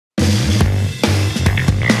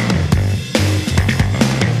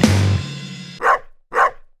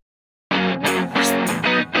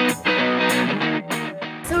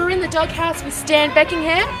Doghouse with Stan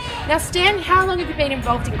Beckingham. Now Stan, how long have you been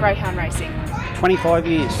involved in greyhound racing? 25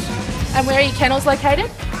 years. And where are your kennels located?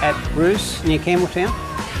 At Bruce, near Campbelltown.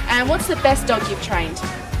 And what's the best dog you've trained?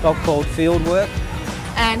 Dog called Fieldwork.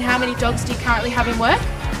 And how many dogs do you currently have in work?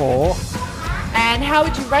 4. And how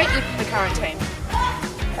would you rate the current team?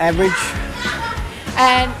 Average.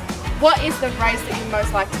 And what is the race that you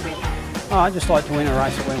most like to win? Oh, I just like to win a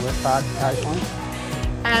race at Wentworth Park occasionally.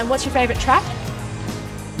 And what's your favourite track?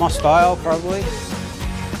 My style, probably.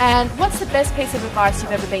 And what's the best piece of advice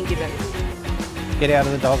you've ever been given? Get out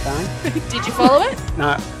of the dog game. Did you follow it?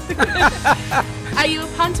 No. Are you a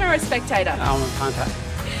punter or a spectator? No, I'm a punter.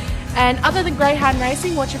 And other than greyhound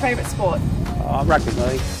racing, what's your favourite sport? Oh, rugby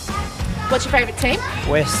league. What's your favourite team?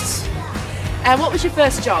 Wests. And what was your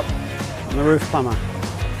first job? I'm a roof plumber.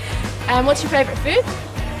 And what's your favourite food?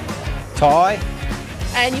 Thai.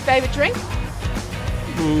 And your favourite drink?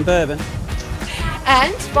 Bourbon.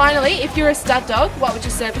 And finally, if you're a stud dog, what would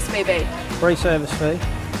your service fee be? Free service fee.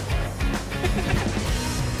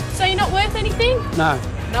 So you're not worth anything? No.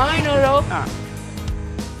 No, not at all. No.